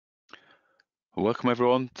Welcome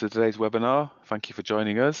everyone to today's webinar. Thank you for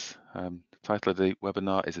joining us. The title of the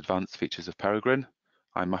webinar is Advanced Features of Peregrine.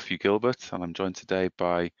 I'm Matthew Gilbert and I'm joined today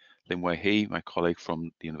by Linwei, my colleague from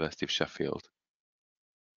the University of Sheffield.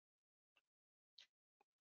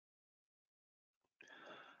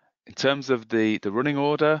 In terms of the running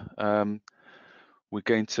order, we're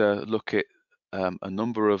going to look at a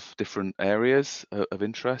number of different areas of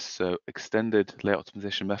interest, so extended layout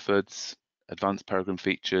optimization methods, advanced Peregrine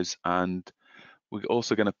features, and we're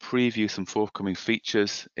also going to preview some forthcoming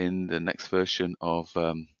features in the next version of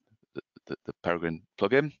the Peregrine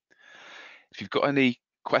plugin. If you've got any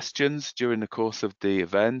questions during the course of the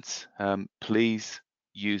event, please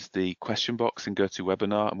use the question box in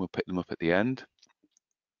GoToWebinar and we'll pick them up at the end.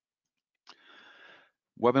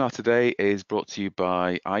 Webinar today is brought to you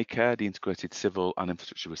by ICARE, the Integrated Civil and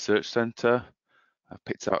Infrastructure Research Centre. I've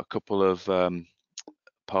picked out a couple of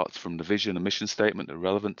parts from the vision and mission statement that are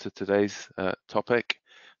relevant to today's topic.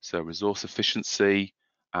 So resource efficiency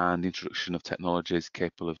and the introduction of technologies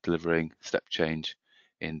capable of delivering step change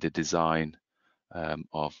in the design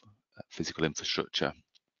of physical infrastructure.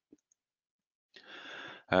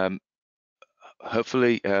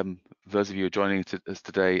 Hopefully, those of you who are joining us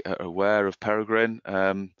today are aware of Peregrine.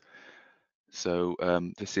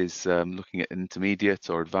 This is looking at intermediate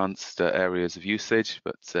or advanced areas of usage,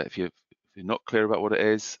 but if you're not clear about what it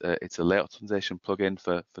is, it's a layout optimization plugin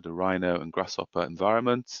for the Rhino and Grasshopper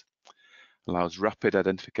environment. Allows rapid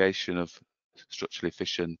identification of structurally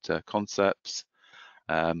efficient concepts.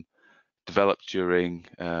 Developed during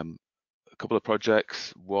a couple of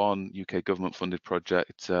projects, one UK government funded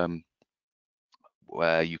project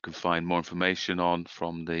where you can find more information on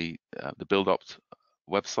from the BuildOpt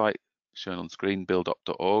website shown on screen,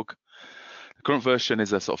 buildopt.org. The current version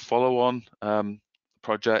is a sort of follow-on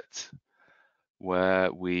project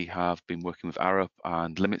where we have been working with Arup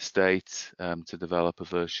and Limit State to develop a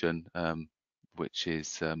version which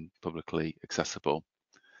is publicly accessible.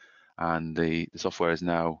 And the software is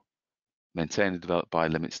now maintained and developed by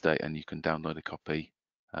Limit State, and you can download a copy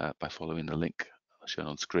by following the link shown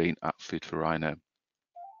on screen at Food for Rhino.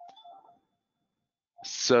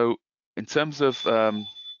 So in terms of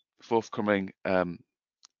forthcoming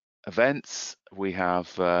events, we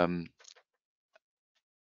have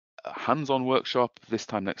a hands-on workshop this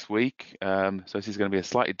time next week. So this is going to be a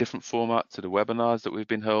slightly different format to the webinars that we've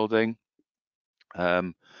been holding.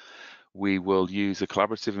 We will use a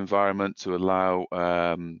collaborative environment to allow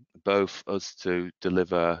both us to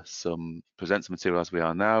present some material as we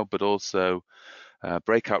are now, but also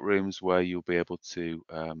breakout rooms where you'll be able to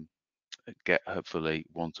get hopefully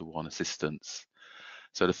one-to-one assistance.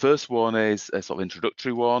 So the first one is a sort of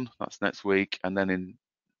introductory one, that's next week, and then in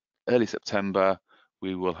early September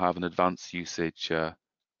we will have an advanced usage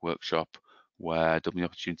workshop where there'll be an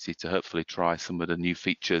opportunity to hopefully try some of the new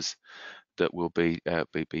features that we'll be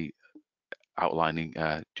outlining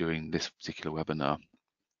during this particular webinar.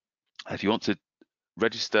 If you want to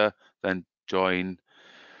register, then join.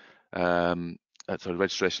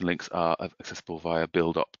 Registration links are accessible via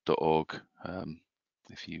buildopt.org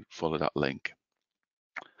if you follow that link.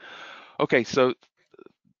 Okay, so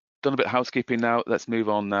done a bit of housekeeping now. Let's move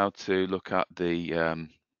on now to look at the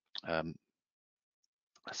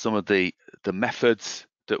some of the methods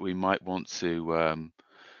that we might want to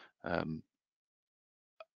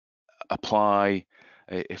apply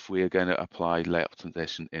if we are going to apply layout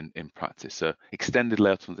optimization in practice. So extended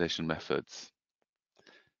layout optimization methods.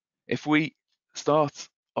 If we start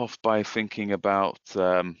off by thinking about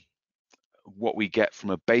what we get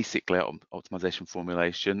from a basic layout optimization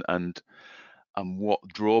formulation and what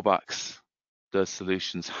drawbacks those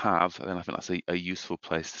solutions have, then I think that's a useful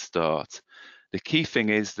place to start. The key thing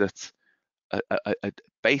is that a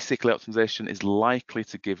basic layout optimization is likely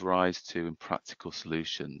to give rise to impractical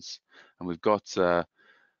solutions. And we've got a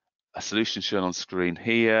solution shown on screen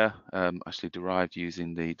here, actually derived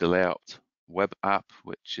using the layout web app,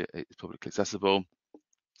 which is publicly accessible.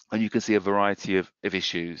 And you can see a variety of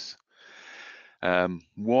issues.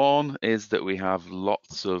 One is that we have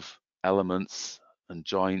lots of elements and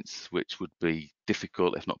joints which would be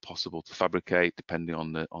difficult, if not possible, to fabricate depending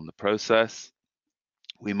on the process.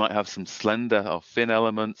 We might have some slender or thin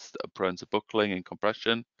elements that are prone to buckling and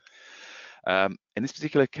compression. In this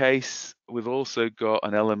particular case, we've also got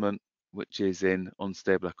an element which is in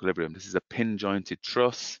unstable equilibrium. This is a pin jointed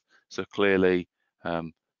truss, so clearly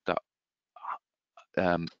that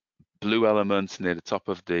blue element near the top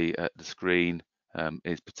of the screen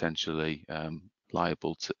is potentially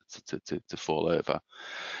liable to fall over.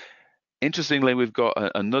 Interestingly, we've got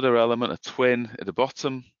another element, a twin at the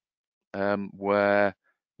bottom, where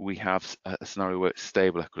we have a scenario where it's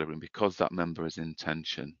stable equilibrium because that member is in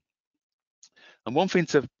tension. And one thing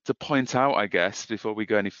to point out, I guess, before we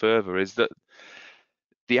go any further, is that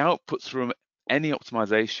the outputs from any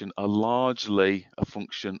optimization are largely a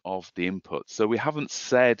function of the input. So we haven't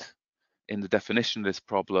said in the definition of this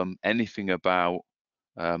problem anything about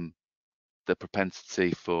the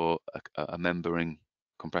propensity for a member in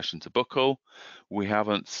compression to buckle. We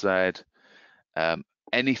haven't said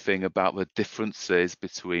anything about the differences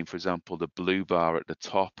between, for example, the blue bar at the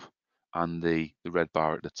top and the red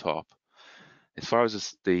bar at the top. As far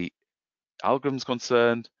as the algorithm is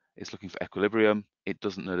concerned, it's looking for equilibrium. It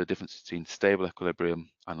doesn't know the difference between stable equilibrium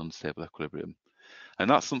and unstable equilibrium. And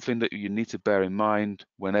that's something that you need to bear in mind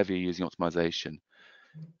whenever you're using optimization.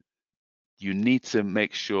 You need to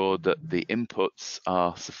make sure that the inputs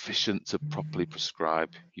are sufficient to properly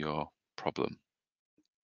prescribe your problem.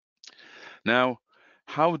 Now,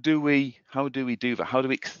 how do we do that? How do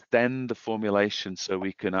we extend the formulation so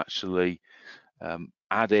we can actually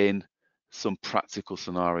add in some practical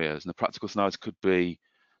scenarios? And the practical scenarios could be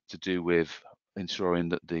to do with ensuring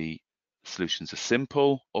that the solutions are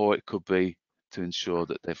simple, or it could be to ensure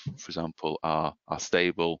that they, for example, are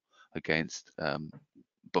stable against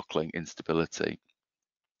buckling instability.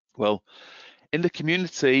 Well, in the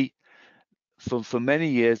community, for many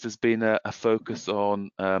years, there's been a focus on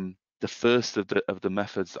the first of the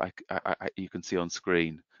methods you can see on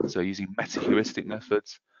screen. So using meta-heuristic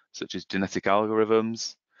methods, such as genetic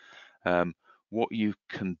algorithms. What you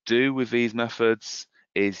can do with these methods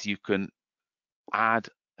is you can add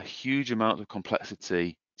a huge amount of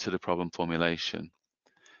complexity to the problem formulation.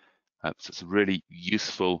 So it's really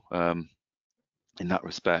useful in that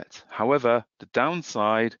respect. However, the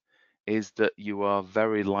downside is that you are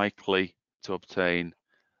very likely to obtain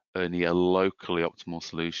only a locally optimal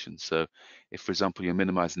solution. So if, for example, you're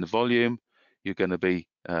minimizing the volume, you're going to be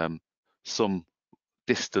some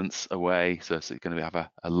distance away, so you're going to have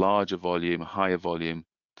a larger volume, a higher volume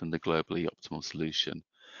than the globally optimal solution.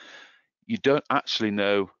 You don't actually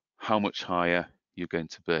know how much higher you're going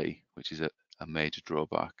to be, which is a major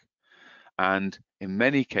drawback. And in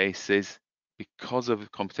many cases, because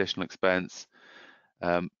of computational expense,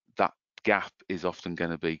 that gap is often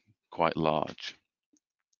going to be quite large.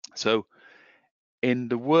 So in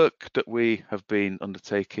the work that we have been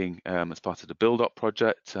undertaking as part of the Build-Up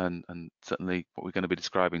project, and certainly what we're going to be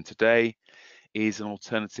describing today, is an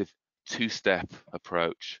alternative two-step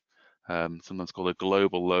approach, sometimes called a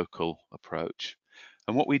global local approach.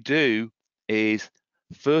 And what we do is,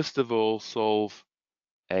 first of all, solve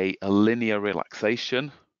a linear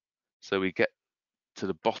relaxation. So we get to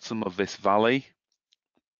the bottom of this valley.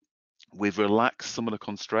 We've relaxed some of the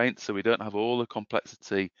constraints, so we don't have all the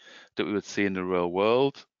complexity that we would see in the real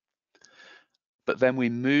world. But then we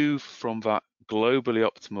move from that globally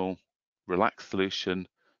optimal relaxed solution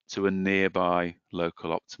to a nearby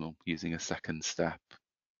local optimal using a second step.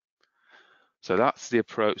 So that's the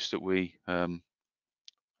approach that we have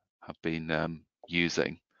been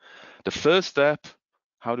using. The first step,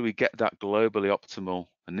 how do we get that globally optimal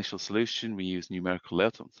initial solution? We use numerical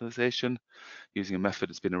layout optimization using a method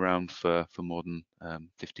that's been around for more than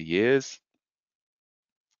 50 years.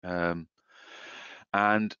 And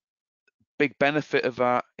big benefit of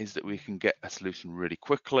that is that we can get a solution really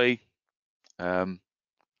quickly.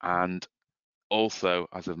 And also,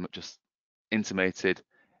 as I've just intimated,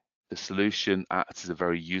 the solution acts as a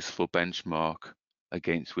very useful benchmark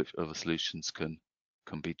against which other solutions can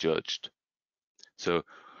be judged. So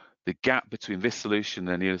the gap between this solution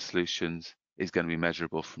and the other solutions is going to be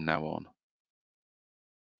measurable from now on.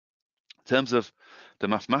 In terms of the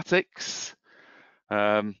mathematics,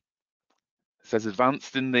 it says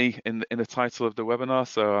advanced in the title of the webinar,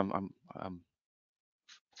 so I'm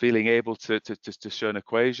feeling able to show an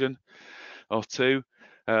equation or two.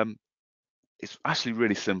 It's actually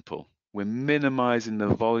really simple. We're minimizing the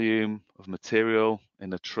volume of material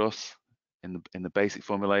in the truss in the basic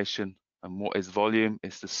formulation. And what is volume?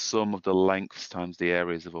 It's the sum of the lengths times the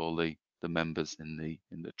areas of all the members in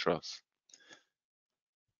the truss.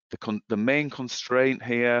 The main constraint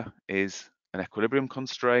here is an equilibrium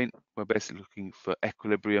constraint. We're basically looking for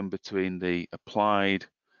equilibrium between the applied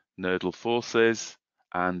nodal forces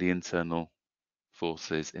and the internal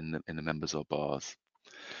forces in the members or bars.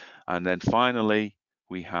 And then finally,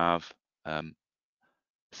 we have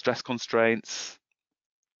stress constraints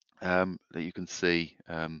that you can see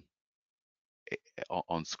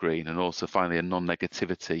on screen, and also finally a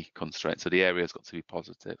non-negativity constraint. So the area's got to be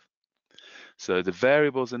positive. So the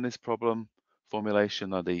variables in this problem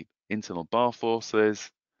formulation are the internal bar forces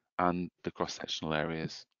and the cross-sectional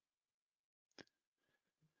areas.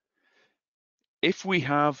 If we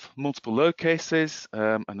have multiple load cases,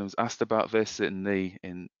 and I was asked about this in the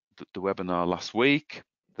webinar last week,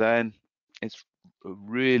 then it's a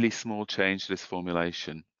really small change to this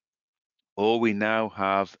formulation. All we now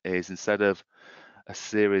have is, instead of a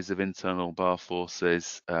series of internal bar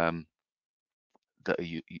forces that are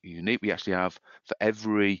unique, we actually have, for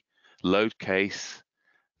every load case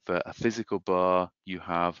for a physical bar, you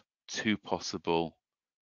have two possible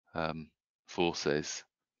forces,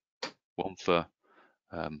 one for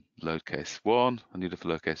load case 1 and the other for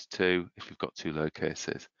load case 2 if we've got two load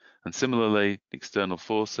cases. And similarly, external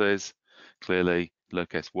forces, clearly load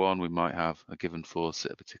case 1 we might have a given force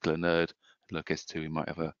at a particular node, load case 2 we might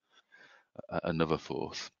have another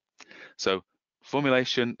force. So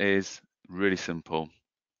formulation is really simple,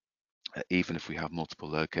 even if we have multiple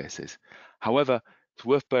load cases. However, it's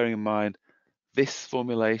worth bearing in mind this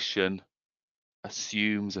formulation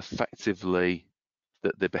assumes effectively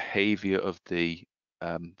that the behavior of the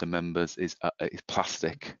members is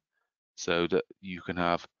plastic, so that you can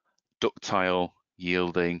have ductile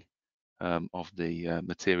yielding of the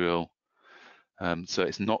material. So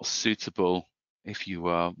it's not suitable if you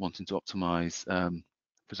are wanting to optimize, for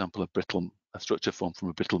example, a structure formed from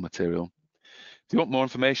a brittle material. If you want more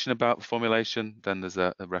information about the formulation, then there's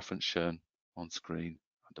a reference shown on screen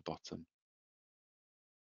at the bottom.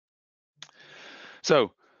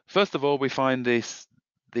 So first of all, we find these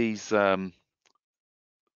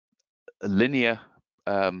linear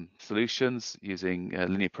solutions using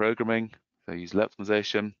linear programming, so use layout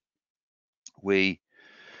optimization. We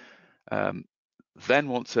then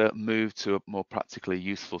want to move to a more practically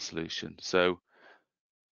useful solution. So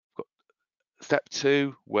we've got step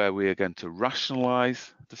 2, where we are going to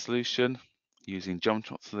rationalize the solution using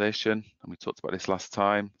geometry optimization, and we talked about this last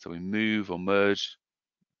time. So we move or merge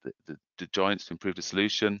the joints to improve the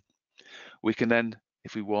solution. We can then,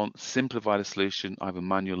 if we want, simplify the solution either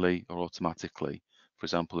manually or automatically, for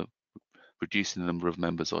example, reducing the number of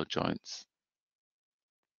members or joints.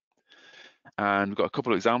 And we've got a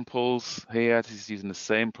couple of examples here. This is using the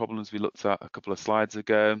same problems we looked at a couple of slides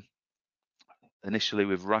ago. Initially,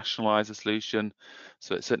 we've rationalized the solution,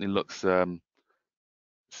 so it certainly looks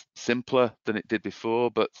simpler than it did before,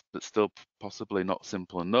 but still possibly not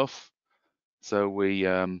simple enough. So we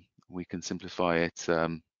can simplify it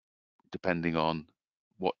depending on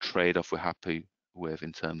what trade-off we're happy with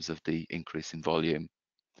in terms of the increase in volume.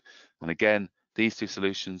 And again, these two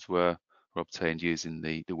solutions were obtained using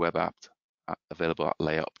the web app available at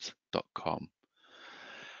layopt.com.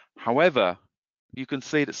 However, you can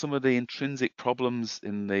see that some of the intrinsic problems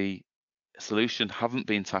in the solution haven't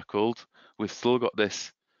been tackled. We've still got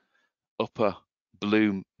this upper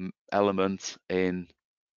blue element in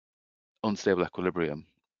unstable equilibrium.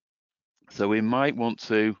 So we might want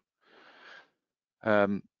to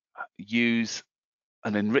use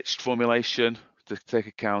an enriched formulation to take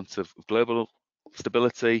account of global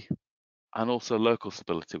stability and also local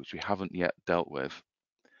stability, which we haven't yet dealt with.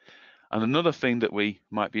 And another thing that we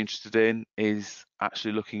might be interested in is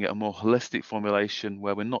actually looking at a more holistic formulation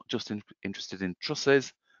where we're not just interested in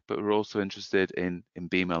trusses, but we're also interested in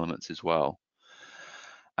beam elements as well.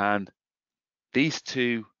 And these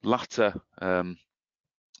two latter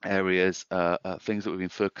areas are things that we've been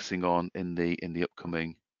focusing on in the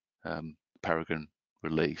upcoming Peregrine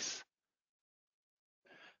release.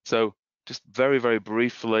 So just very, very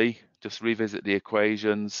briefly, just revisit the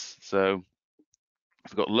equations. So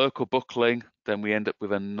if we've got local buckling, then we end up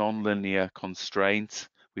with a non-linear constraint.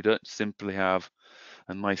 We don't simply have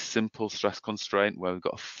a nice simple stress constraint where we've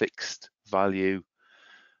got a fixed value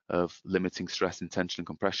of limiting stress in tension and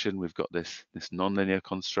compression. We've got this non-linear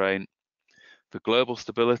constraint. For global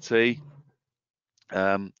stability,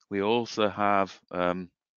 we also have a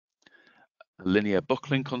linear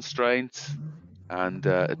buckling constraint and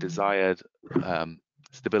a desired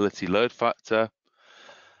stability load factor,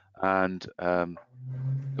 and a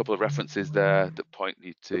couple of references there that point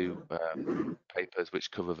you to papers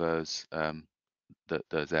which cover those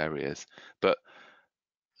areas. But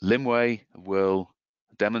Linwei will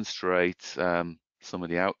demonstrate some of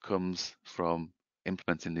the outcomes from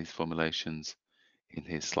implementing these formulations in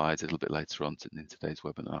his slides a little bit later on in today's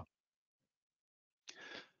webinar.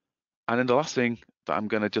 And then the last thing that I'm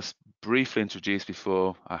going to just briefly introduce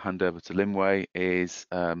before I hand over to Linwei is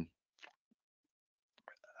a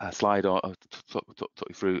slide to talk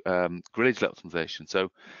you through grillage layout optimization. So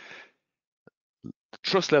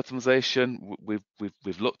truss layout optimization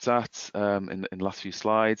we've looked at in the last few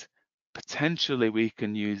slides. Potentially we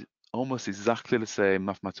can use almost exactly the same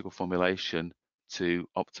mathematical formulation to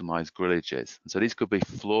optimize grillages. And so these could be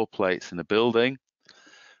floor plates in a building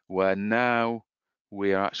where now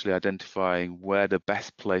we are actually identifying where the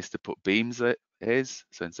best place to put beams is.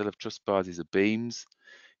 So instead of truss bars, these are beams.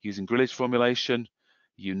 Using grillage formulation,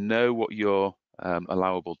 you know what your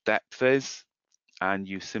allowable depth is, and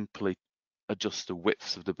you simply adjust the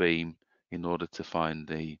widths of the beam in order to find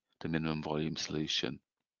the minimum volume solution.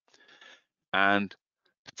 And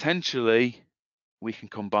potentially, we can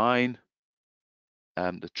combine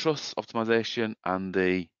the truss optimization and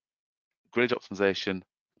the grillage optimization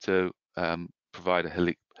to provide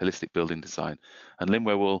a holistic building design. And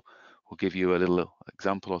Linwei will give you a little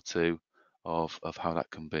example or two of how that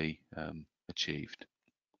can be achieved.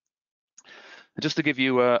 And just to give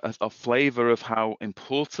you a flavor of how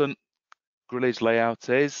important grillage layout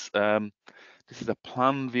is, this is a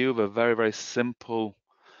plan view of a very, very simple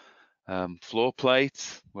floor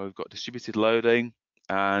plate where we've got distributed loading,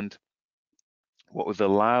 and what we've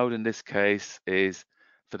allowed in this case is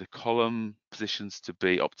for the column positions to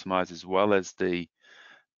be optimized as well as the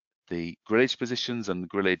grillage positions and the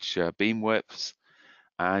grillage beam widths.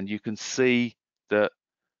 And you can see that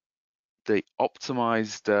the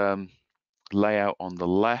optimized layout on the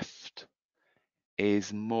left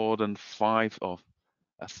is more than less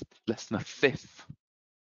than a fifth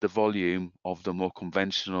the volume of the more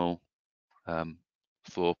conventional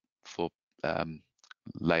floor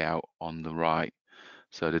layout on the right.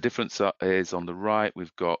 So the difference is on the right,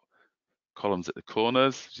 we've got columns at the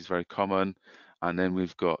corners, which is very common, and then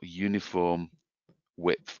we've got uniform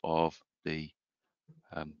width of the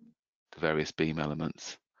various beam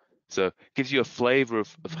elements. So it gives you a flavor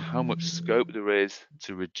of how much scope there is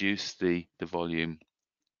to reduce the volume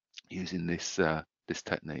using this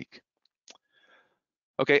technique.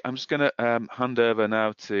 Okay, I'm just going to hand over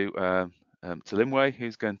now to Linwei,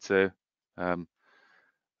 who's going to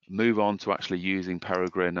move on to actually using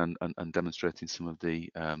Peregrine and demonstrating some of the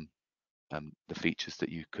features that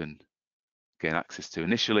you can gain access to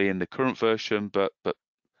initially in the current version, but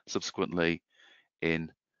subsequently in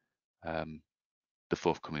the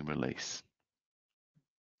forthcoming release.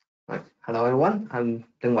 Right. Hello everyone, I'm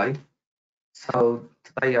Linwei. So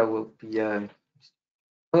today I will be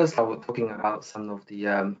first I will be talking about some of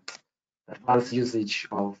the advanced usage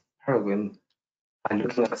of Peregrine by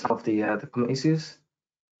looking at some of the common issues.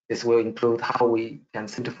 This will include how we can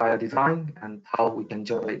simplify our design and how we can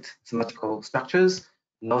generate symmetrical structures,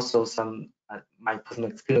 and also some my personal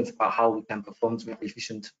experience about how we can perform very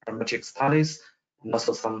efficient parametric studies, and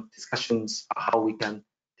also some discussions about how we can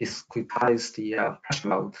discretize the pressure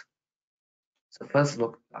load. So first,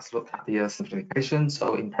 let's look at the simplification.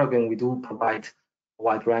 So in Peregrine, we do provide a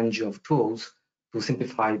wide range of tools to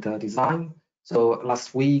simplify the design. So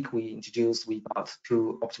last week we got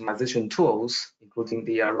two optimization tools, including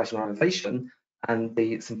the rationalization and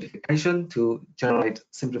the simplification to generate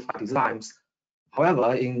simplified designs.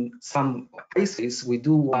 However, in some cases, we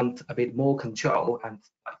do want a bit more control and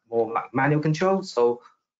more manual control. So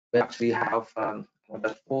we actually have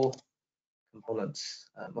the 4 components.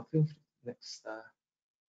 Next.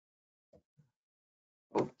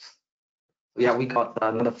 Yeah, we got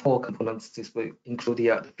another 4 components. This will include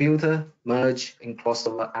the filter, merge, and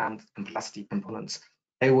crossover, and complexity components.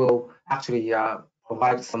 They will actually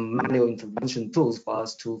provide some manual intervention tools for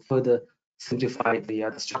us to further simplify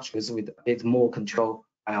the structures with a bit more control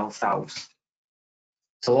by ourselves.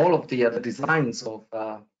 So all of the designs of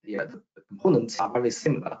the components are very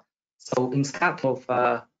similar. So instead of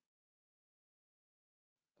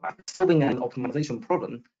solving an optimization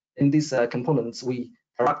problem, in these components, we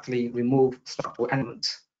directly remove structural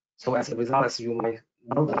elements. So as a result, as you might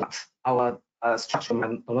know that our structure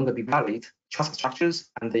might no longer be valid, truss structures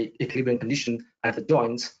and the equilibrium condition at the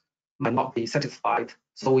joints might not be satisfied.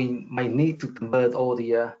 So we might need to convert all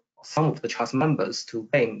the some of the truss members to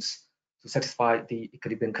beams to satisfy the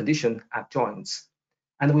equilibrium condition at joints.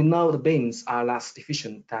 And we know the beams are less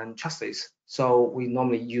efficient than trusses. So we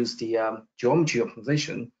normally use the geometry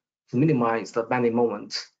optimization to minimize the bending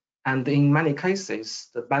moment. And in many cases,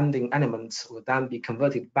 the bending elements will then be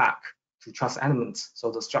converted back to truss elements.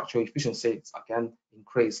 So the structural efficiency is again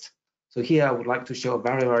increased. So here I would like to show a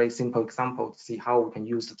very, very simple example to see how we can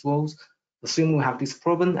use the tools. Assume we have this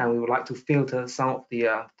problem and we would like to filter some of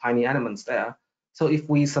the tiny elements there. So if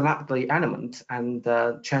we select the element and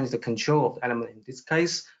change the control of the element, in this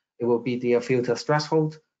case, it will be the filter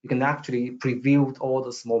threshold. You can actually preview all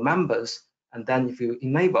the small members. And then if you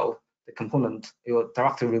enable the component, it will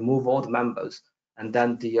directly remove all the members. And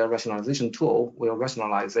then the rationalization tool will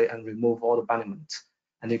rationalize it and remove all the elements.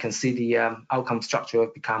 And you can see the outcome structure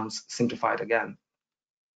becomes simplified again.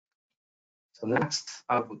 So next,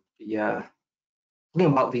 I would be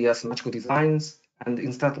talking about the symmetrical designs. And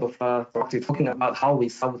instead of directly talking about how we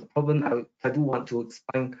solve the problem, I do want to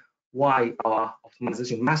explain why our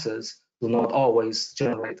optimization methods do not always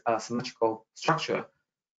generate a symmetrical structure.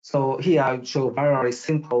 So here I show a very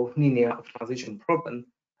simple linear optimization problem.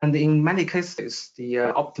 And in many cases, the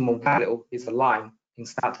optimal value is a line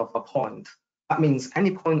instead of a point. That means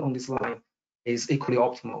any point on this line is equally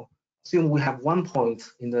optimal. Assume we have one point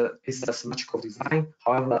in the symmetrical design.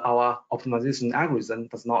 However, our optimization algorithm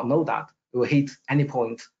does not know that. It will hit any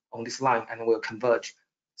point on this line and will converge.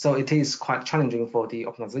 So it is quite challenging for the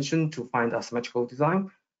optimization to find a symmetrical design.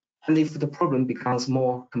 And if the problem becomes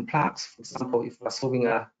more complex, for example, if we're solving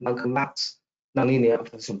a non-convex nonlinear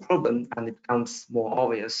optimization problem and it becomes more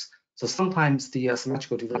obvious, so sometimes the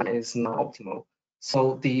symmetrical design is not optimal.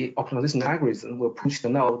 So the optimization algorithm will push the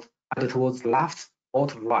node either towards the left or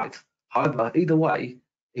to the right. However, either way,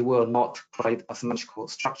 it will not create a symmetrical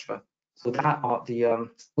structure. So that are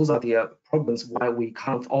those are the problems why we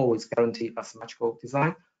can't always guarantee a symmetrical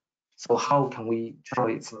design. So how can we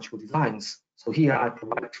generate symmetrical designs? So here I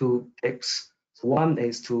provide two tips. So one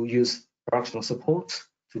is to use directional support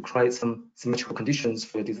to create some symmetrical conditions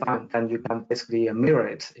for your design. Then you can basically mirror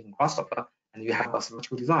it in Grasshopper and you have a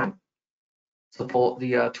symmetrical design. So for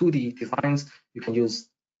the 2D designs, you can use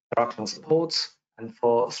directional support. And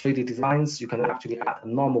for 3D designs, you can actually add a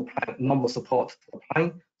normal support to the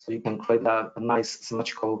plane. So you can create a nice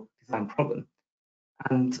symmetrical design problem.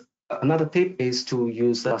 And another tip is to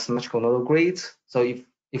use a symmetrical nodal grid. So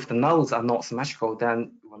if the nodes are not symmetrical,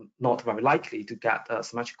 then you're not very likely to get a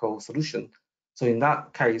symmetrical solution. So in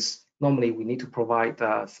that case, normally we need to provide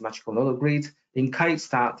a symmetrical nodal grid. In case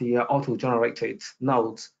that the auto-generated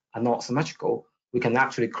nodes are not symmetrical, we can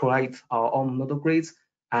actually create our own nodal grids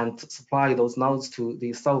and supply those nodes to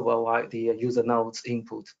the solver via the user nodes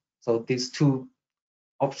input. So these two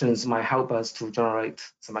options might help us to generate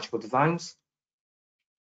symmetrical designs.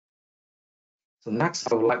 So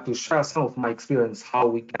next, I would like to share some of my experience how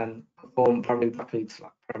we can perform very rapid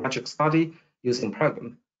parametric study using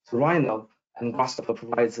Peregrine. So Rhino and Grasshopper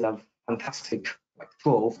provides a fantastic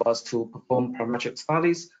tool for us to perform parametric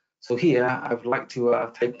studies. So here, I would like to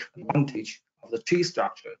take advantage of the tree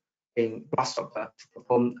structure in Grasshopper to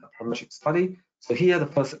perform a parametric study. So here, the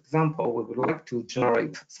first example, we would like to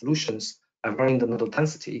generate solutions by varying the nodal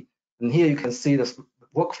density. And here you can see the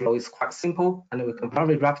workflow is quite simple, and we can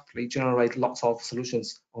very rapidly generate lots of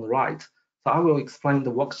solutions on the right. So I will explain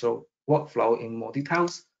the workflow in more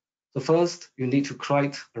details. So first, you need to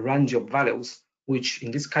create a range of values, which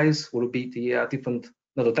in this case will be the different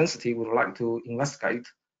nodal density we would like to investigate.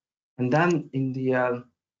 And then in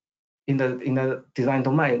the design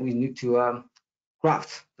domain, we need to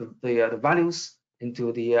graft the values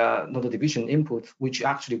into the nodal division input, which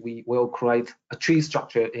actually we will create a tree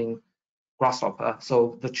structure in Grasshopper.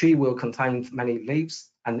 So the tree will contain many leaves,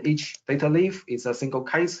 and each data leaf is a single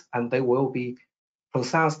case, and they will be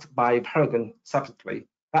processed by Peregrine separately.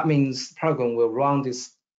 That means Peregrine will run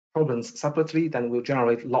these problems separately, then will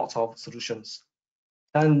generate lots of solutions.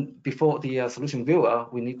 Then before the solution viewer,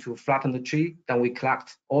 we need to flatten the tree, then we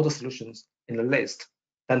collect all the solutions in the list.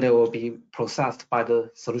 Then they will be processed by the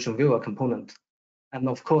solution viewer component. And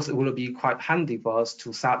of course, it will be quite handy for us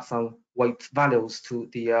to set some weight values to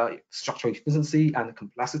the structural efficiency and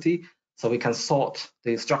complexity, so we can sort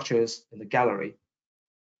the structures in the gallery.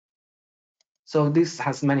 So this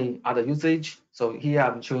has many other usage. So here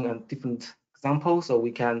I'm showing a different example. So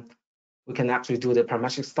we can actually do the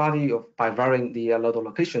parametric study by varying the nodal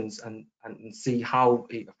locations and see how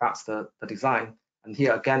it affects the design. And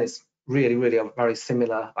here again, it's really a very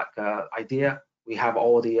similar idea. We have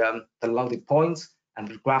all the loaded points, and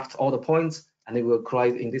we graphed all the points, and it will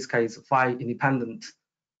create, in this case, 5 independent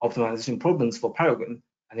optimization problems for Peregrine,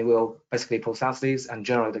 and it will basically process these and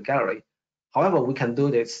generate a gallery. However, we can do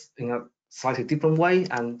this in a slightly different way.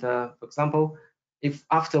 And for example, if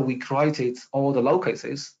after we created all the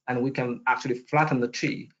locases, and we can actually flatten the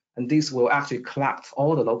tree, and this will actually collect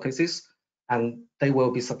all the locases, and they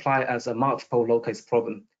will be supplied as a multiple locase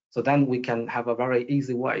problem. So then we can have a very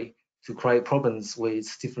easy way to create problems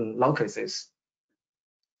with different locases.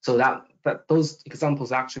 So that those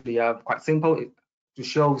examples actually are quite simple. It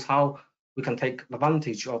shows how we can take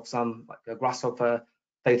advantage of some Grasshopper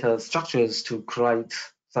data structures to create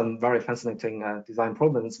some very fascinating design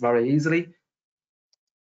problems very easily.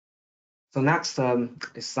 So next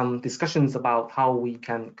is some discussions about how we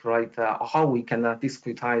can create or how we can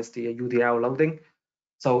discretize the UDL loading.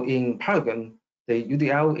 So in Peregrine, the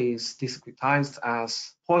UDL is discretized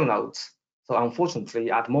as point nodes. So unfortunately,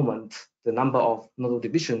 at the moment, the number of nodal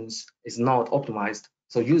divisions is not optimized.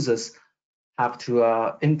 So users have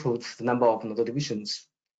to input the number of nodal divisions.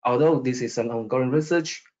 although this is an ongoing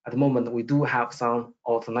research, at the moment we do have some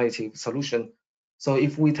alternative solution. So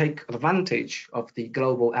if we take advantage of the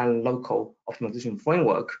global and local optimization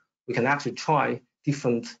framework, we can actually try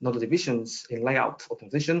different node divisions in layout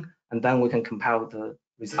optimization, and then we can compare the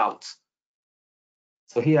results.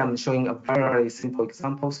 So here I'm showing a very simple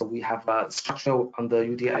example. So we have a structure on the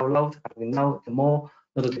UDL load. And we know the more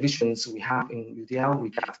node divisions we have in UDL, we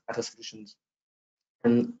get better solutions.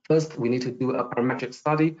 And first, we need to do a parametric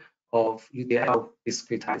study of UDL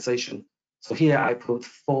discretization. So here I put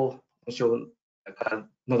 4 potential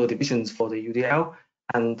node divisions for the UDL.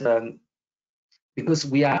 And because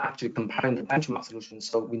we are actually comparing the benchmark solutions,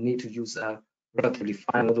 so we need to use a relatively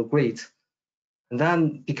fine node grid. And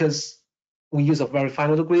then because we use a very fine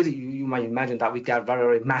node grid, you might imagine that we get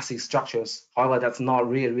very massive structures. However, that's not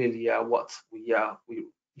really what we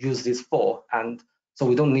use this for. And so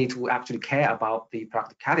we don't need to actually care about the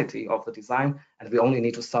practicality of the design, and we only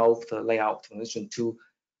need to solve the layout optimization to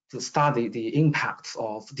study the impacts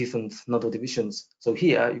of different node divisions. So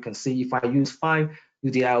here you can see if I use 5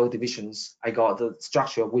 UDL divisions, I got the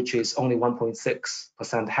structure which is only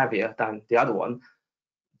 1.6% heavier than the other one.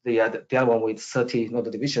 The other one with 30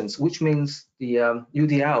 node divisions, which means the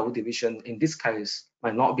UDL division in this case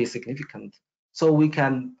might not be significant. So we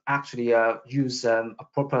can actually use a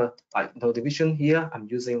proper node division here. I'm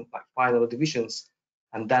using 5 node divisions,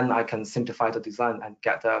 and then I can simplify the design and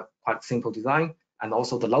get a quite simple design. And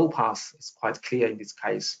also the low pass is quite clear in this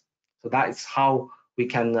case. So that is how we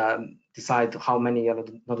can decide how many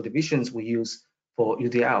node divisions we use for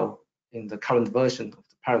UDL in the current version of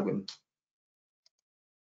the Peregrine.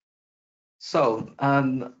 So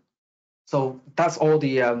that's all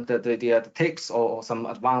the tips or some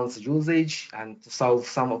advanced usage and to solve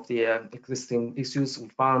some of the existing issues we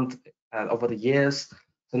found over the years.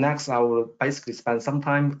 So next, I will basically spend some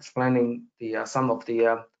time explaining some of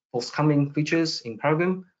the forthcoming features in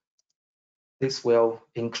Peregrine. This will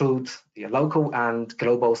include the local and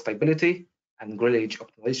global stability and grillage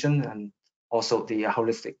optimization, and also the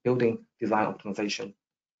holistic building design optimization.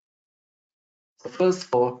 So first,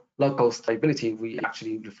 for local stability, we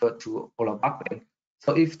actually refer to overbuckling.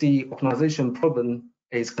 So if the optimization problem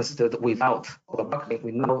is considered without overbuckling,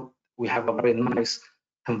 we know we have a very nice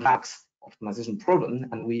convex optimization problem,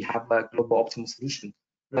 and we have a global optimal solution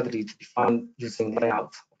readily to define using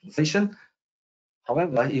layout optimization.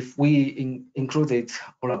 However, if we included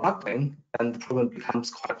overbuckling, then the problem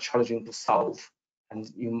becomes quite challenging to solve. And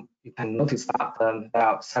you can notice that there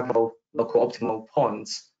are several local optimal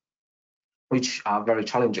points which are very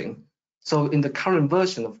challenging. So in the current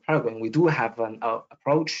version of Peregrine, we do have an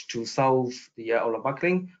approach to solve the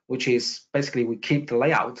overbuckling, which is basically we keep the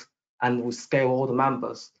layout and we scale all the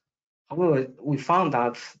members. However, we found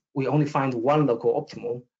that we only find one local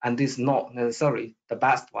optimal, and this is not necessarily the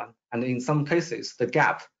best one. And in some cases, the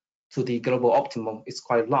gap to the global optimal is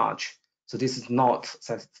quite large. So this is not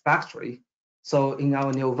satisfactory. So in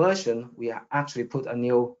our new version, we actually put a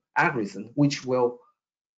new algorithm which will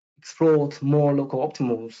explore more local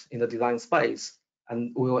optimals in the design space,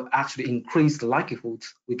 and we will actually increase the likelihood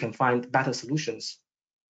we can find better solutions.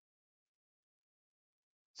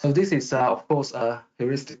 So this is, of course, a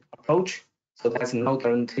heuristic approach. So there's no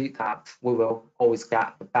guarantee that we will always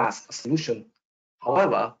get the best solution.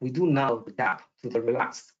 However, we do know the gap to the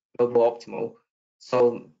relaxed global optimal.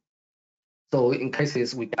 So in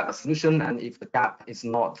cases we get a solution, and if the gap is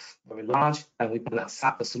not very large, then we can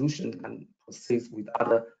accept the solution and proceed with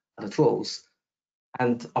other tools.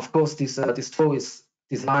 And of course, this tool is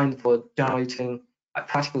designed for generating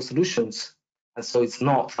practical solutions. And so it's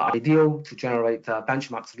not ideal to generate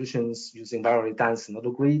benchmark solutions using very dense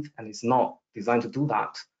node grid, and it's not designed to do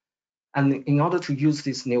that. And in order to use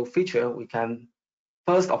this new feature, we can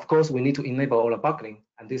first, of course, we need to enable overbuckling,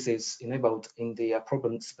 and this is enabled in the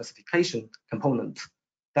problem specification component.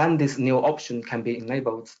 Then this new option can be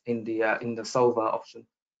enabled in the solver option.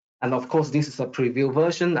 And of course, this is a preview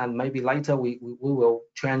version, and maybe later we will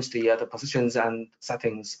change the positions and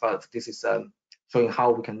settings, but this is showing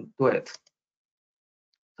how we can do it.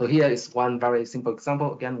 So here is one very simple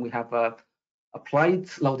example. Again, we have a plate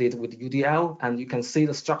loaded with UDL, and you can see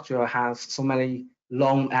the structure has so many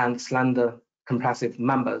long and slender compressive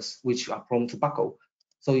members, which are prone to buckle.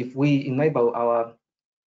 So if we enable our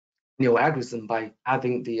new algorithm by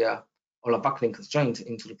adding the overbuckling constraint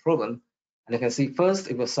into the problem, and you can see first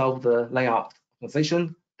it will solve the layout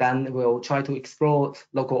optimization, then we'll try to explore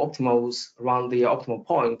local optimals around the optimal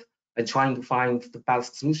point and trying to find the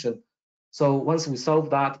best solution. So once we solve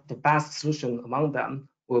that, the best solution among them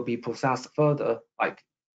will be processed further, like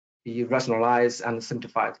be rationalized and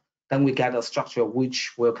simplified. Then we get a structure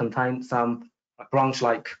which will contain some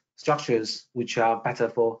branch-like structures which are better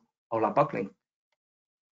for overlap buckling.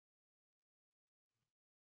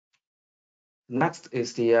 Next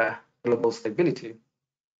is the global stability.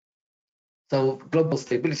 So global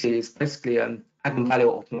stability is basically an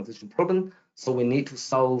eigenvalue optimization problem. So we need to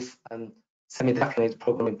solve a semi-definite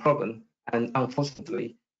programming problem. And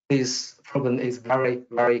unfortunately, this problem is very,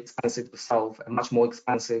 very expensive to solve and much more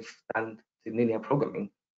expensive than the linear programming.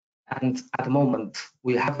 And at the moment,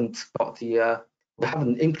 we haven't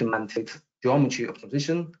implemented geometry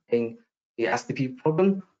optimization in the SDP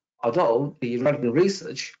problem, although the relevant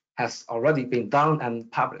research has already been done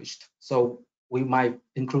and published. So we might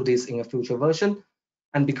include this in a future version.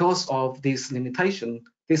 And because of this limitation,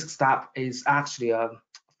 this step is actually a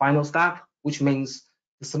final step, which means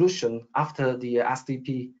the solution after the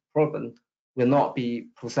SDP problem will not be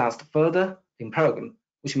processed further in Peregrine,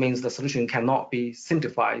 which means the solution cannot be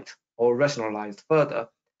simplified or rationalized further.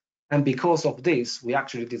 And because of this, we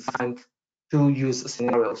actually designed two use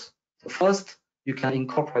scenarios. So first, you can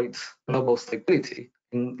incorporate global stability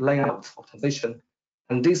in layout optimization,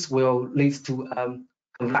 and this will lead to a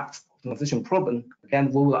complex optimization problem. Again,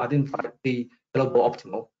 we will identify the global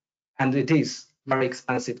optimal, and it is very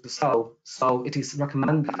expensive to solve. So it is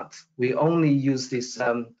recommended that we only use this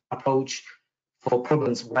approach for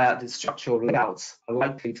problems where the structural layouts are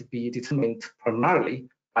likely to be determined primarily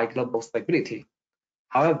by global stability.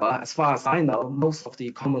 However, as far as I know, most of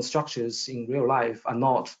the common structures in real life are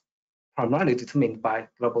not primarily determined by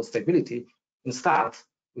global stability. Instead,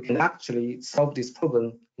 we can actually solve this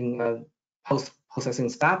problem in a post-processing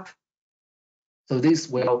step. So this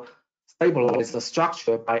will stabilize the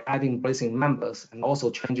structure by adding bracing members and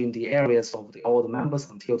also changing the areas of all the members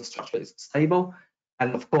until the structure is stable.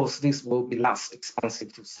 And of course, this will be less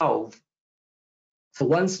expensive to solve. So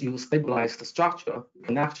once you stabilize the structure, you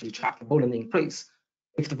can actually track the volume increase.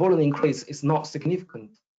 If the volume increase is not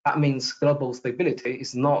significant, that means global stability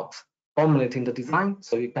is not dominating the design,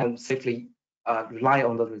 so you can safely rely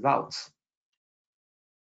on the results.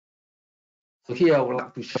 So here I would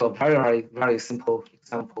like to show a very, very simple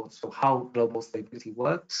example of how global stability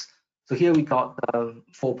works. So here we got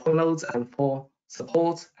 4 point loads and 4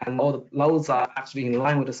 supports, and all the loads are actually in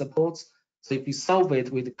line with the supports. So if you solve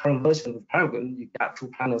it with the current version of Peregrine, you get 2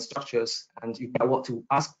 planar structures and you get what to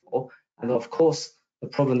ask for. And of course, the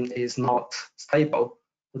problem is not stable.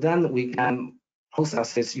 So then we can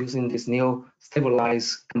process this using this new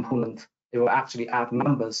stabilized component. It will actually add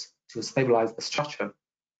members to stabilize the structure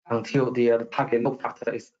until the target load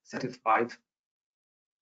factor is satisfied.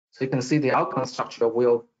 So you can see the outcome structure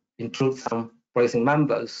will include some bracing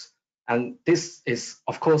members. And this is,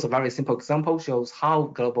 of course, a very simple example, shows how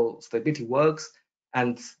global stability works.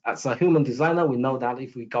 And as a human designer, we know that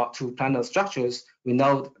if we got 2 planar structures, we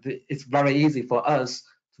know that it's very easy for us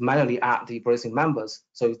to manually add the bracing members.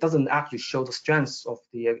 So it doesn't actually show the strengths of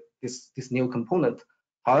this new component.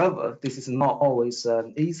 However, this is not always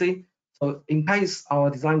easy. So in case our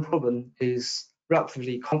design problem is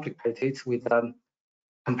relatively complicated with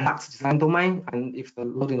complex design domain, and if the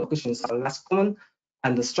loading locations are less common,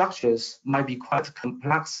 and the structures might be quite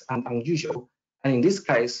complex and unusual. And in this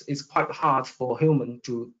case, it's quite hard for human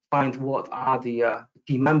to find what are the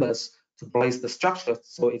key members to place the structure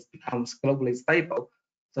so it becomes globally stable.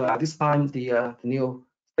 So at this time, the new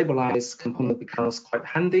stabilized component becomes quite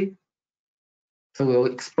handy. So we'll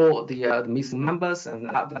explore the missing members and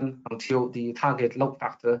add them until the target load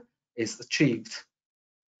factor is achieved.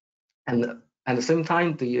 And at the same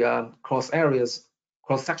time, the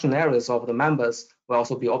cross-section areas of the members will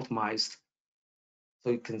also be optimized.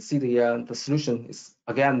 So you can see the solution is,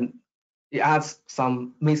 again, it adds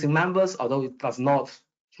some missing members, although it does not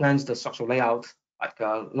change the structural layout like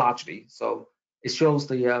largely. So it shows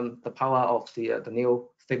the power of the new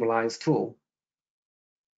stabilized tool.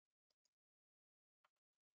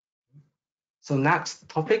 So next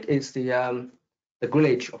topic is the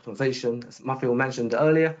grillage optimization. As Matthew mentioned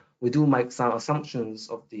earlier, we do make some assumptions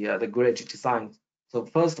of the grillage design. So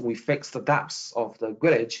first, we fix the depths of the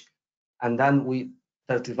grillage, and then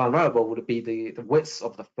the design variable would be the width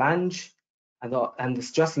of the flange, and the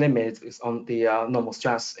stress limit is on the normal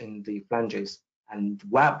stress in the flanges, and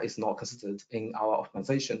web is not considered in our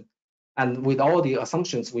optimization. And with all the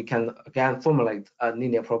assumptions, we can again formulate a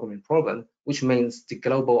linear programming problem, which means the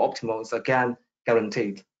global optimal is again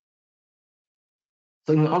guaranteed.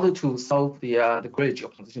 So in order to solve the grillage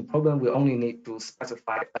optimization problem, we only need to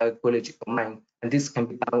specify a grillage domain. And this can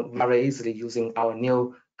be done very easily using our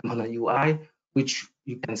new component UI, which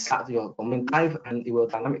you can set your domain type and it will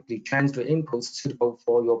dynamically change the inputs suitable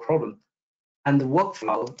for your problem. And the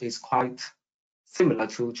workflow is quite similar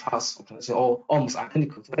to Charles optimization or almost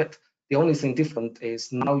identical to it. The only thing different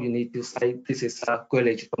is now you need to say this is a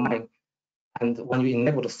grillage domain. And when you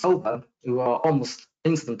enable the solver, you will almost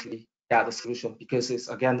instantly get the solution because it's,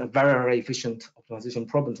 again, a very, very efficient optimization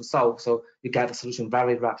problem to solve. So you get the solution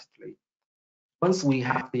very rapidly. Once we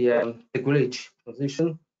have the grillage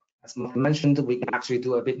optimization, as Martin mentioned, we can actually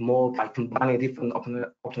do a bit more by combining different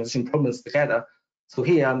optimization problems together. So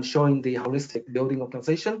here I'm showing the holistic building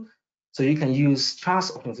optimization. So you can use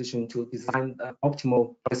task optimization to design an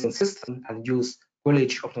optimal pricing system and use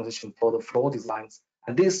grillage optimization for the floor designs.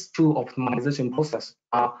 And these two optimization processes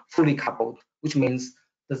are fully coupled, which means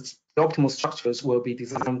that the optimal structures will be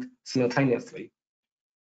designed simultaneously.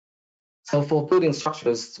 So for building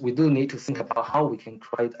structures, we do need to think about how we can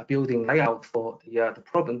create a building layout for the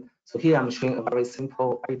problem. So here I'm showing a very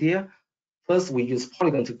simple idea. First, we use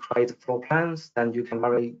Polygon to create floor plans. Then you can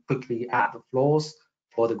very quickly add the floors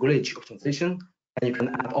for the grillage optimization. And you can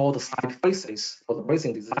add all the side faces for the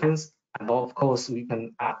bracing designs. And of course, we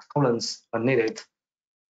can add columns when needed.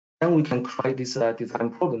 Then we can create this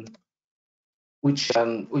design problem, which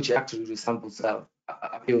actually resembles a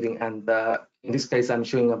building. And in this case, I'm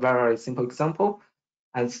showing a very simple example.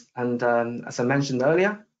 And as I mentioned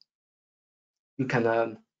earlier, you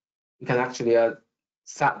can actually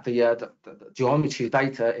set the geometry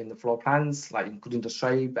data in the floor plans, like including the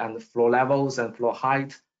shape and the floor levels and floor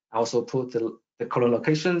height. Also put the column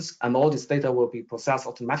locations, and all this data will be processed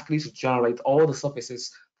automatically to generate all the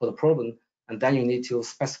surfaces for the problem. And then you need to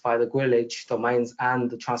specify the grillage domains and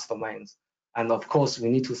the truss domains. And of course, we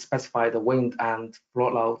need to specify the wind and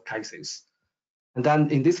floor load cases. And then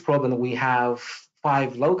in this problem, we have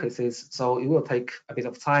 5 load cases, so it will take a bit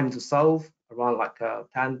of time to solve, around like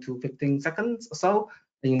 10 to 15 seconds or so.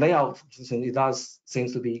 In layout position, it does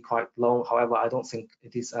seems to be quite long. However, I don't think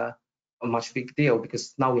it is a much big deal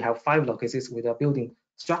because now we have 5 load cases with a building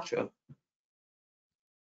structure.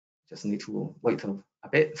 Just need to wait a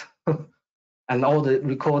bit. And all the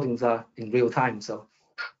recordings are in real time, so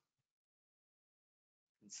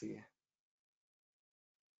let's see.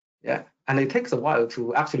 Yeah, and it takes a while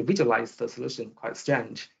to actually visualize the solution, quite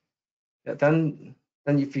strange. Yeah, then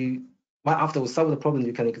if you, after we solve the problem,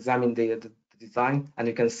 you can examine the design, and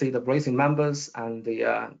you can see the bracing members and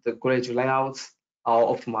the grillage layouts are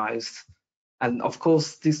optimized. And of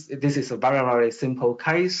course, this is a very, very simple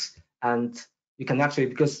case, and you can actually,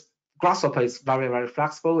 because Grasshopper is very, very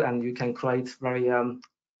flexible, and you can create very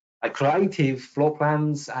creative floor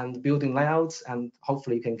plans and building layouts, and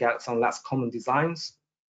hopefully you can get some less common designs.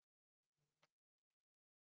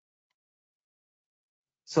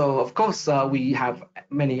 So of course, we have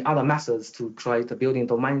many other methods to create the building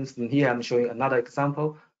domains. And here I'm showing another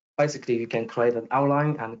example. Basically, you can create an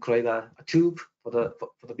outline and create a tube for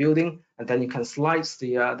the building, and then you can slice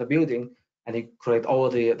the building, and you create all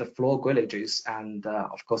the floor grillages, and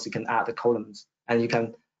of course you can add the columns, and you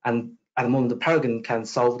can, and at the moment the Peregrine can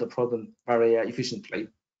solve the problem very efficiently.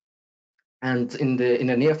 And in the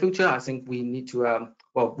near future, I think we need to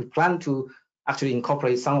we plan to actually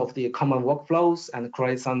incorporate some of the common workflows and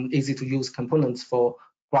create some easy to use components for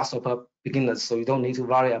Grasshopper beginners. So you don't need to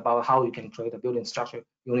worry about how you can create a building structure.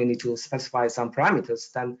 You only need to specify some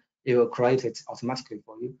parameters, then it will create it automatically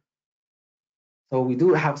for you. So we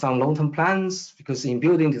do have some long-term plans, because in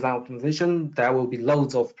building design optimization, there will be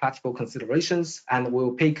loads of practical considerations, and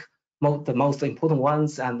we'll pick the most important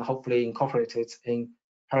ones and hopefully incorporate it in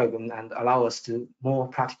Peregrine and allow us to more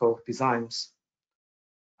practical designs.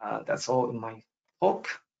 That's all in my talk.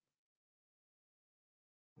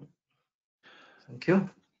 Thank you.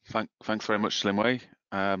 Thanks very much, Linwei.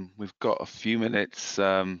 We've got a few minutes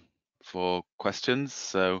for questions.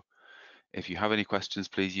 So if you have any questions,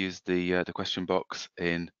 please use the question box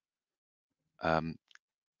in go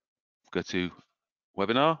to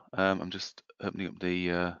webinar. I'm just opening up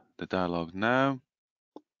the dialogue now.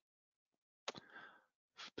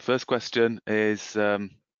 The first question is,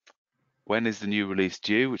 when is the new release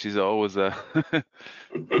due? Which is always a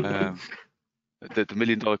the $1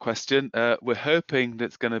 million question. We're hoping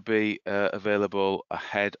that's going to be available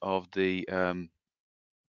ahead of the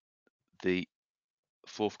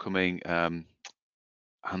forthcoming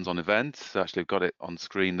hands-on event. So actually, I've got it on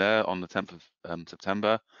screen there on the 10th of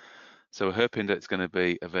September. So we're hoping that it's going to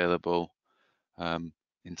be available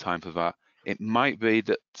in time for that. It might be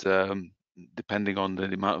that, depending on the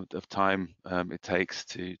amount of time it takes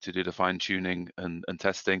to do the fine-tuning and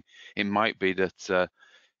testing, it might be that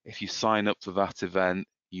if you sign up for that event,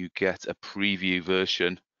 you get a preview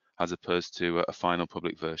version as opposed to a final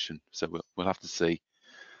public version. So we'll have to see.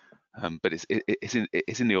 But it's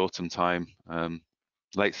in the autumn time,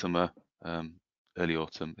 late summer, early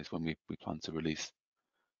autumn is when we plan to release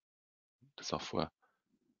the software.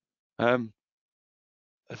 A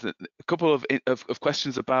couple of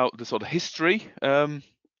questions about the sort of history of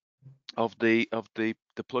the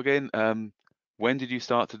plugin. When did you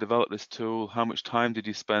start to develop this tool? How much time did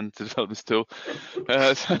you spend to develop this tool?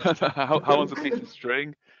 How long's a piece of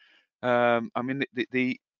string? I mean,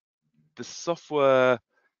 the software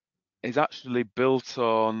is actually built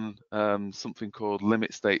on something called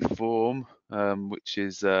limit state form, which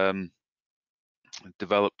is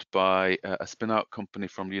developed by a spin-out company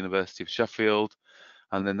from the University of Sheffield,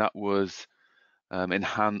 and then that was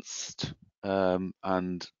enhanced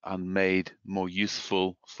and made more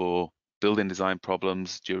useful for building design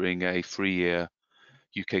problems during a 3-year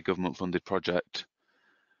UK government-funded project.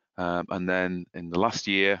 And then in the last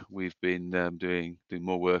year, we've been doing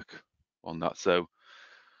more work on that. So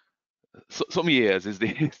some years is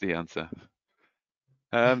the answer.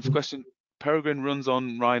 Question: Peregrine runs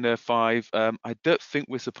on Rhino 5. I don't think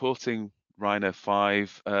we're supporting Rhino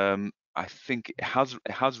 5. I think it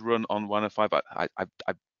has run on Rhino 5, but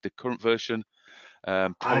the current version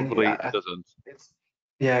probably doesn't.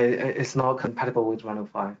 It's not compatible with Rhino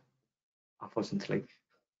 5, unfortunately.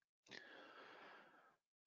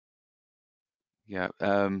 Yeah,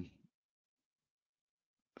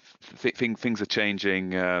 things are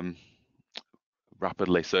changing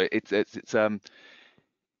rapidly. So it's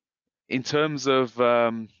in terms of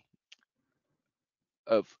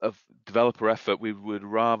developer effort, we would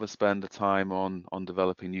rather spend the time on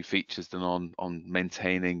developing new features than on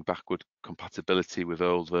maintaining backward compatibility with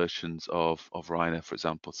old versions of Rhino, for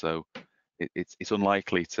example. So it's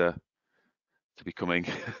unlikely to be coming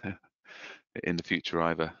in the future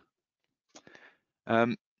either.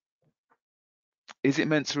 Is it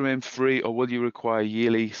meant to remain free, or will you require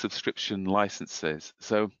yearly subscription licenses?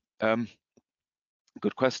 So,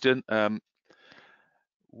 good question.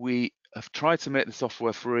 We have tried to make the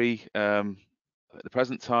software free at the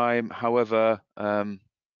present time. However,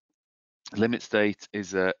 Limit State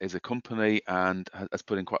is a company and has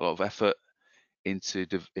put in quite a lot of effort into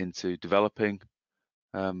developing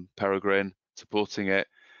Peregrine, supporting it,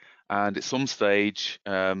 and at some stage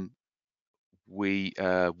we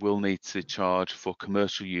will need to charge for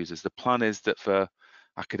commercial users. The plan is that for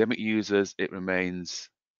academic users, it remains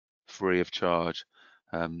free of charge.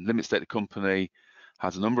 Limit State, the company,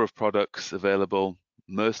 has a number of products available,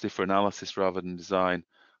 mostly for analysis rather than design,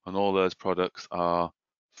 and all those products are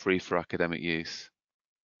free for academic use.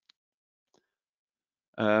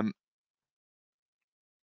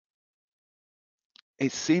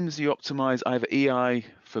 It seems you optimize either EI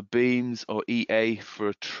for beams or EA for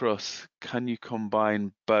a truss. Can you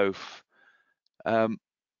combine both?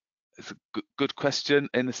 It's a good question.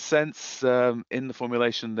 In a sense, in the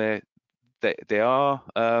formulation, they are,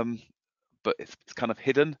 but it's kind of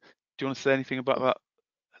hidden. Do you want to say anything about that,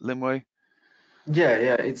 Linwei? Yeah,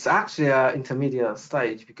 it's actually an intermediate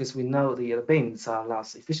stage because we know the beams are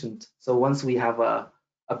less efficient. So once we have a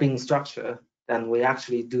beam structure, then we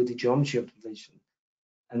actually do the geometry optimization.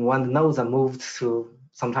 And when the nodes are moved to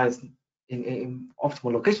sometimes in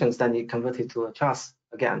optimal locations, then you convert it to a truss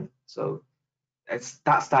again. So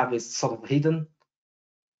that step is sort of hidden.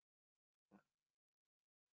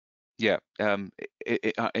 Yeah,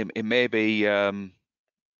 it may be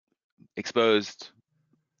exposed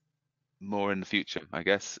more in the future, I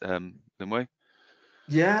guess, Linwei?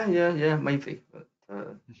 Yeah, maybe. But,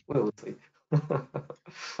 we'll see.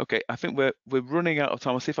 Okay, I think we're running out of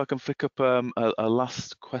time. I'll see if I can pick up a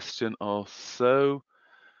last question or so.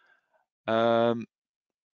 To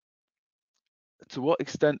what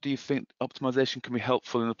extent do you think optimization can be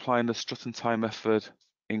helpful in applying the strut and tie method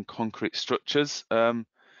in concrete structures?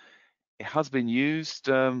 It has been used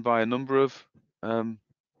by a number of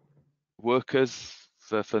workers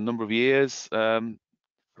for a number of years for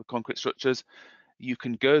concrete structures. You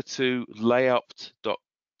can go to layout.com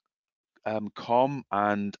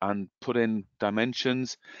and put in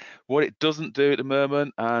dimensions. What it doesn't do at the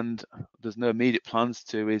moment, and there's no immediate plans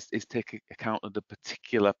to, is take account of the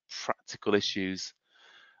particular practical issues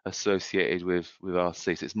associated with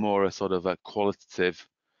RC. So it's more a sort of a qualitative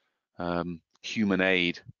human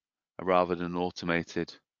aid rather than an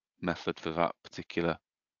automated method for that particular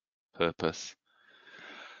purpose.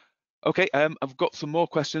 Okay, I've got some more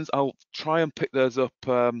questions. I'll try and pick those up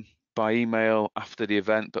by email after the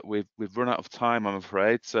event, but we've run out of time, I'm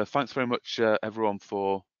afraid. So thanks very much, everyone,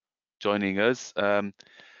 for joining us.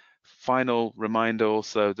 Final reminder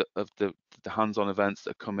also of the hands-on events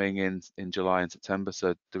that are coming in July and September,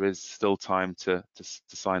 so there is still time to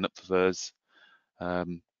sign up for those.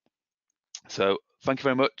 So thank you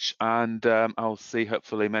very much, and I'll see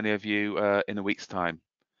hopefully many of you in a week's time.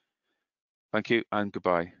 Thank you and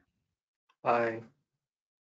goodbye. Bye.